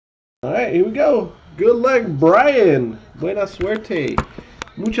All right, here we go. Good luck, Brian. Buena suerte.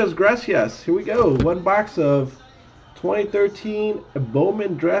 Muchas gracias. Here we go. One box of 2013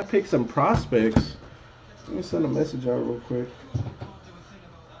 Bowman draft picks and prospects. Let me send a message out real quick.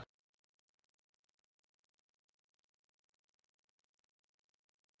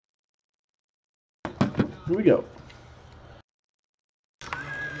 Here we go.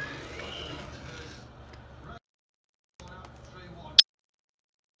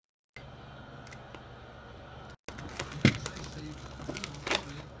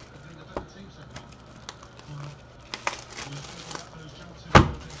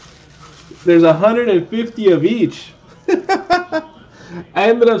 There's 150 of each. I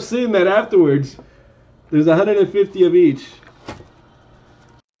ended up seeing that afterwards. There's 150 of each.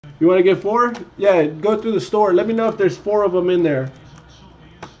 You want to get 4? Yeah, go through the store. Let me know if there's 4 of them in there.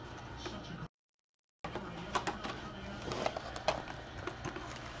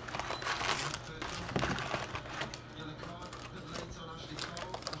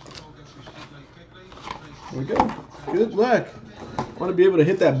 There we go. Good luck. I want to be able to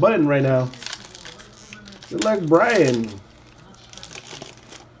hit that button right now. Good luck, Brian.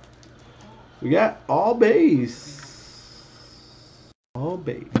 We got all base. All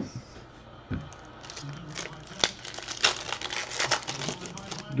base.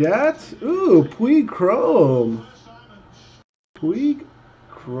 Got, ooh, Puig Chrome. Puig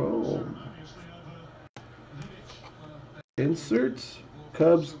Chrome. Insert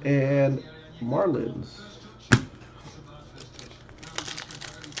Cubs and Marlins.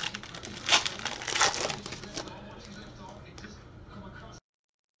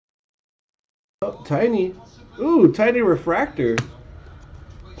 Oh, tiny. Ooh, tiny refractor.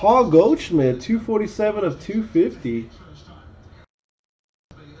 Paul Goldschmidt, 247 of 250.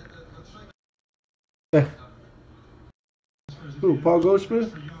 Ooh, Paul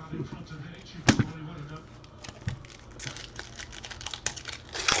Goldschmidt?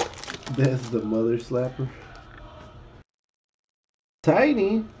 That's the mother slapper.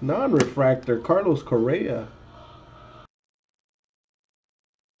 Tiny, non-refractor, Carlos Correa.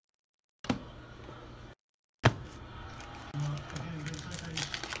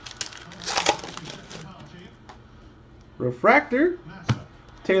 Refractor,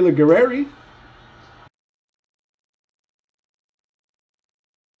 Taylor Guerrero.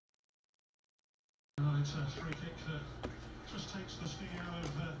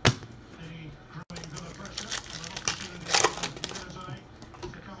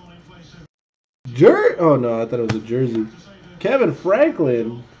 Oh no, I thought it was a jersey. Kevin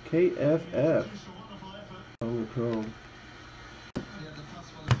Franklin, KFF. Oh, Chrome.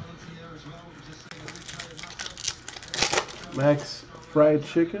 Max Fried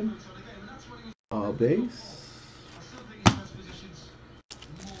Chicken. All base.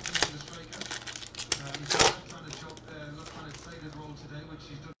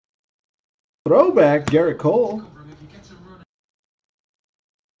 Throwback, Garrett Cole.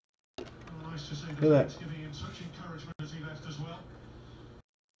 Look at that.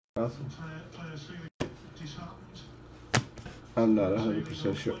 Awesome. I'm not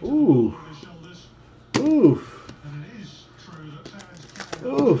 100% sure. Ooh. Oof.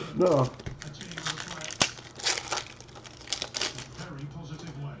 Oof, no.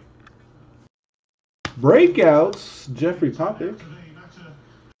 Breakouts, Jeffrey Popick.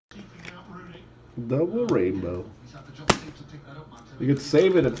 Double rainbow. You can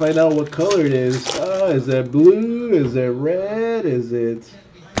save it and find out what color it is. Is it blue? Is it red? Is it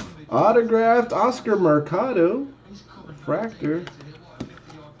autographed? Oscar Mercado. Refractor.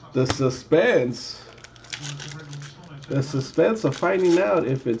 The suspense. The suspense of finding out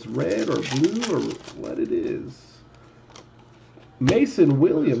if it's red or blue or what it is. Mason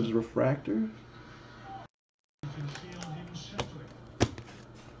Williams refractor.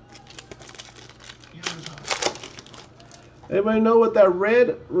 Anybody know what that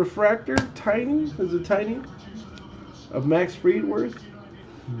red refractor, tiny, is it tiny? Of Max Friedworth?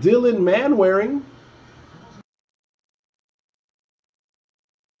 Dylan Manwaring.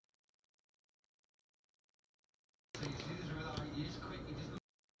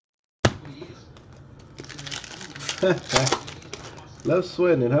 Love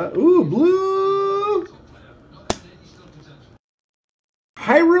sweating it, huh? Ooh, blue!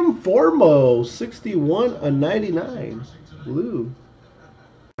 Hiram Formo, 61 of 99. Blue.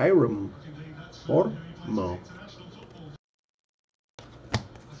 Hiram Formo.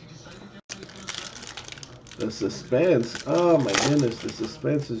 The suspense. Oh my goodness, the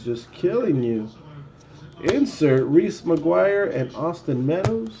suspense is just killing you. Insert Reese McGuire and Austin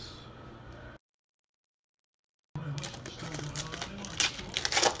Meadows.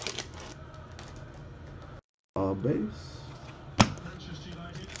 base.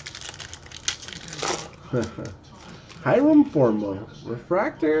 Hiram Formo.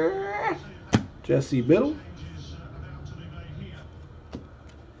 Refractor. Jesse Biddle.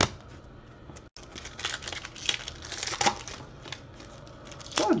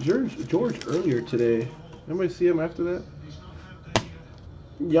 Saw George earlier today. Anybody see him after that?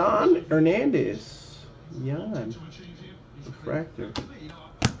 Jan Hernandez. Jan. Refractor.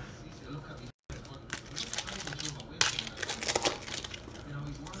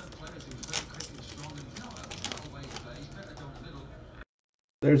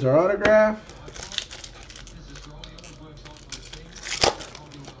 There's our autograph.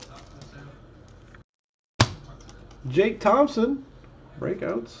 Jake Thompson.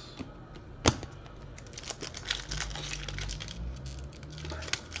 Breakouts.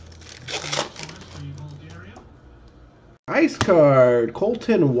 Ice card.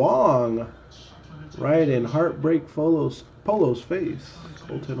 Colton Wong. Right in Heartbreak Polo's face.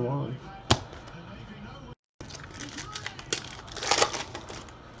 Colton Wong.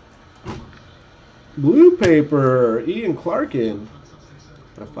 Blue paper, Ian Clarkin,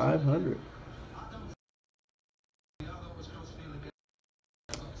 a 500.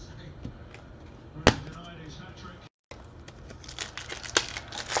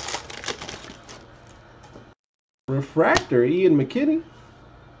 Refractor, Ian McKinney.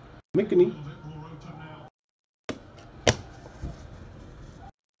 And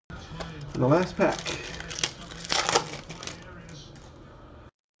the last pack.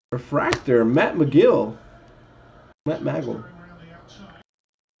 Refractor, Matt McGill. Matt Maggle.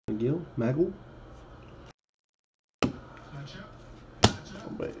 Maggle.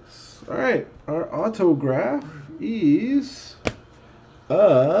 Base. All right, our autograph is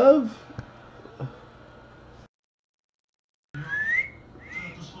of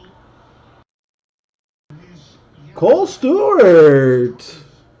Cole Stewart.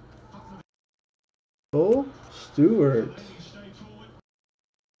 Cole Stewart.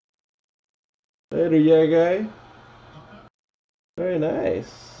 Later, yeah, guy. Very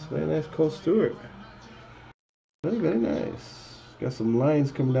nice. Very nice, Cole Stewart. Very, very nice. Got some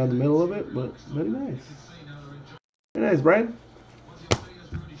lines coming down the middle of it, but very nice. Very nice, Brian.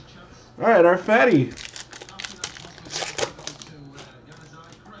 All right, our fatty.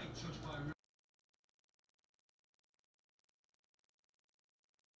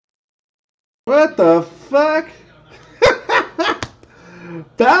 What the fuck?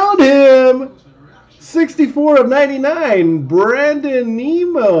 Found him! 64 of 99, Brandon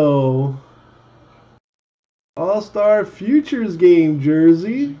Nemo. All-Star Futures Game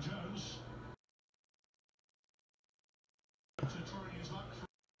jersey.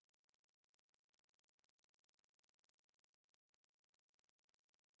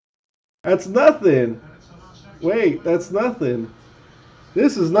 That's nothing. Wait, that's nothing.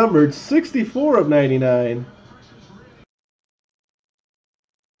 This is numbered 64 of 99.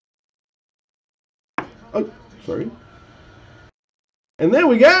 Oh, sorry. And then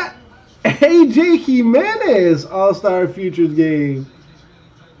we got AJ Jimenez All-Star Futures Game.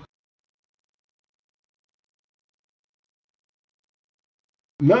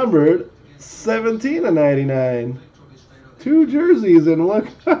 Numbered 17 of 99. 2 jerseys in one.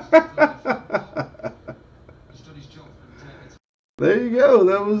 There you go.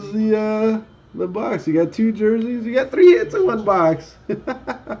 That was the box. You got 2 jerseys. You got 3 hits in one box.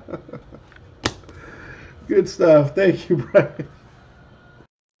 Good stuff. Thank you, Brian.